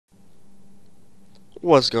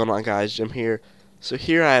What's going on, guys? Jim here. So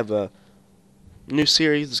here I have a new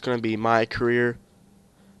series. It's going to be my career.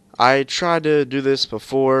 I tried to do this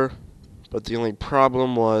before, but the only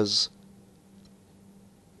problem was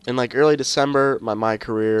in like early December my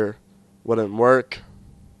career wouldn't work.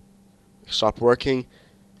 Stopped working.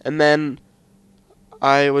 And then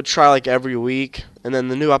I would try like every week, and then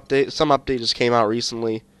some update just came out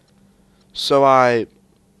recently. So I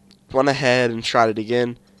went ahead and tried it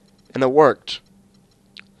again, and it worked.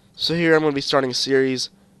 So here I'm going to be starting a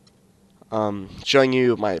series showing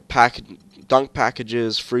you my dunk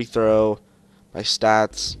packages, free throw, my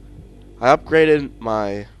stats. I upgraded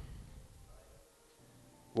my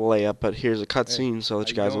layup, but here's a cutscene, so I'll let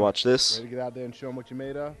you guys watch this. Ready to get out there and show them what you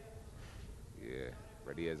made of? Yeah,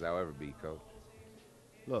 ready as I'll ever be, Coach.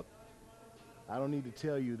 Look, I don't need to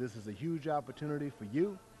tell you this is a huge opportunity for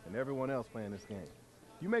you and everyone else playing this game.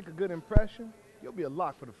 If you make a good impression, you'll be a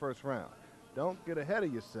lock for the first round. Don't get ahead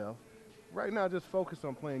of yourself. Right now, just focus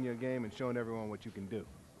on playing your game and showing everyone what you can do.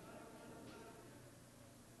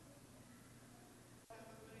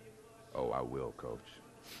 Oh, I will, Coach.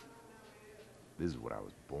 This is what I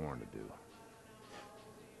was born to do.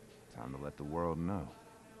 Time to let the world know.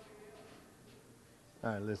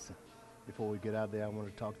 All right, listen. Before we get out there, I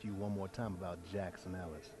want to talk to you one more time about Jackson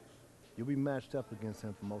Ellis. You'll be matched up against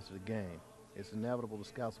him for most of the game. It's inevitable the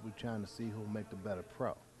scouts will be trying to see who'll make the better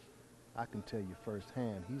pro. I can tell you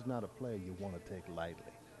firsthand, he's not a player you want to take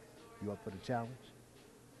lightly. You up for the challenge?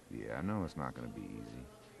 Yeah, I know it's not going to be easy.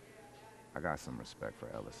 I got some respect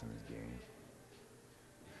for Ellis and his game.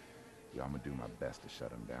 Yo, I'm going to do my best to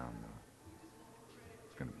shut him down, though.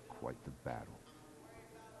 It's going to be quite the battle.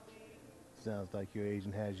 Sounds like your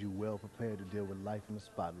agent has you well prepared to deal with life in the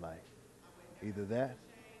spotlight. Either that,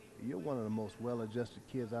 or you're one of the most well-adjusted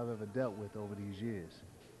kids I've ever dealt with over these years.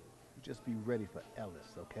 You just be ready for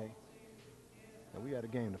Ellis, okay? Now, we got a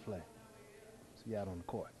game to play. See you out on the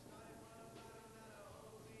court.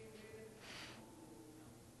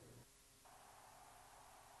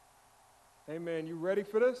 Hey man, you ready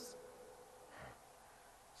for this?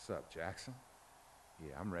 What's up, Jackson?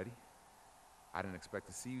 Yeah, I'm ready. I didn't expect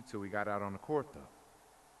to see you till we got out on the court, though.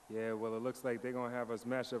 Yeah, well, it looks like they're gonna have us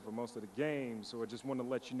match up for most of the game, so I just want to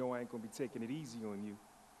let you know I ain't gonna be taking it easy on you.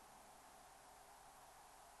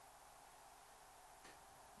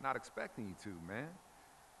 Not expecting you to, man.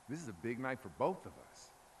 This is a big night for both of us.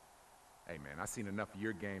 Hey, man, I've seen enough of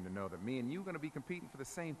your game to know that me and you are going to be competing for the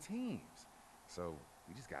same teams. So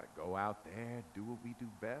we just got to go out there, do what we do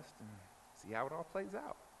best, and see how it all plays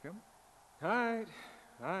out. Feel me? All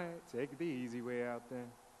right, take it the easy way out there.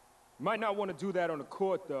 You might not want to do that on the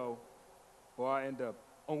court, though, or I end up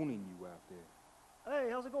owning you out there. Hey,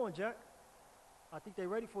 how's it going, Jack? I think they're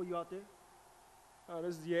ready for you out there. Oh,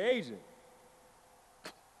 this is your agent.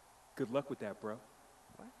 Good luck with that, bro.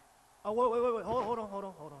 Oh, wait. Hold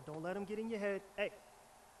on. Don't let him get in your head. Hey,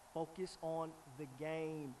 focus on the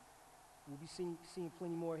game. We'll be seeing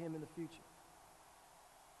plenty more of him in the future.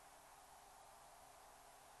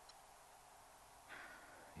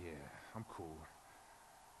 Yeah, I'm cool.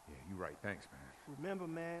 Yeah, you're right. Thanks, man. Remember,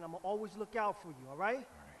 man, I'm going to always look out for you, all right? All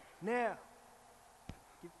right. Now,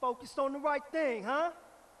 get focused on the right thing, huh?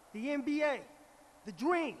 The NBA, the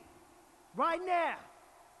dream. Right now,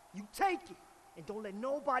 you take it. And don't let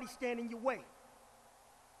nobody stand in your way.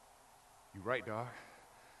 You right, dog.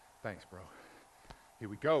 Thanks, bro. Here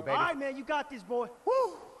we go, baby. All right, man, you got this, boy.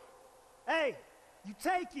 Woo! Hey, you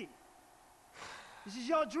take it. This is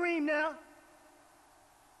your dream now.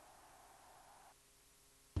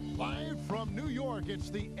 Live from New York, it's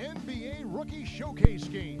the NBA Rookie Showcase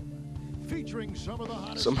game, featuring some of the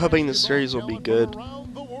hottest. So I'm hoping this series will be good,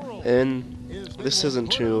 and this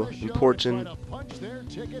isn't too important.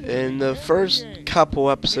 And the first couple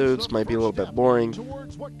episodes might be a little bit boring,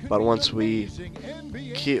 but once we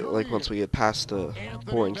get past the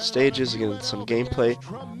boring stages and get into some gameplay,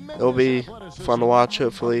 it'll be fun to watch,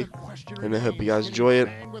 hopefully, and I hope you guys enjoy it.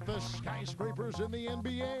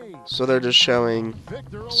 So they're just showing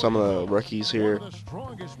some of the rookies here.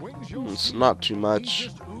 It's not too much.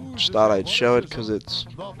 Just thought I'd show it because it's,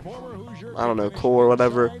 I don't know, cool or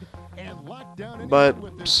whatever. But,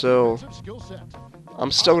 so,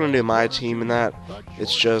 I'm still going to do my team in that.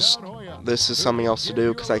 It's just, this is something else to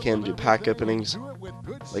do because I can't do pack openings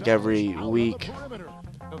like every week.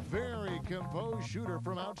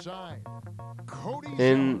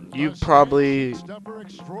 And you probably,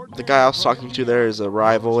 the guy I was talking to there is a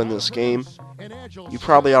rival in this game. You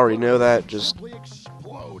probably already know that, just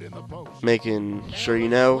making sure you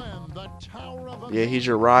know. Yeah, he's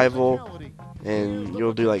your rival, and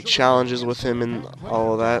you'll do like challenges with him and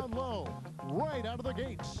all of that.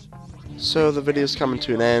 So the video's coming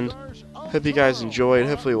to an end. Hope you guys enjoyed.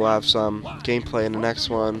 Hopefully we'll have some gameplay in the next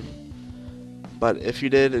one. But if you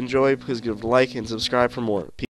did enjoy, please give a like and subscribe for more.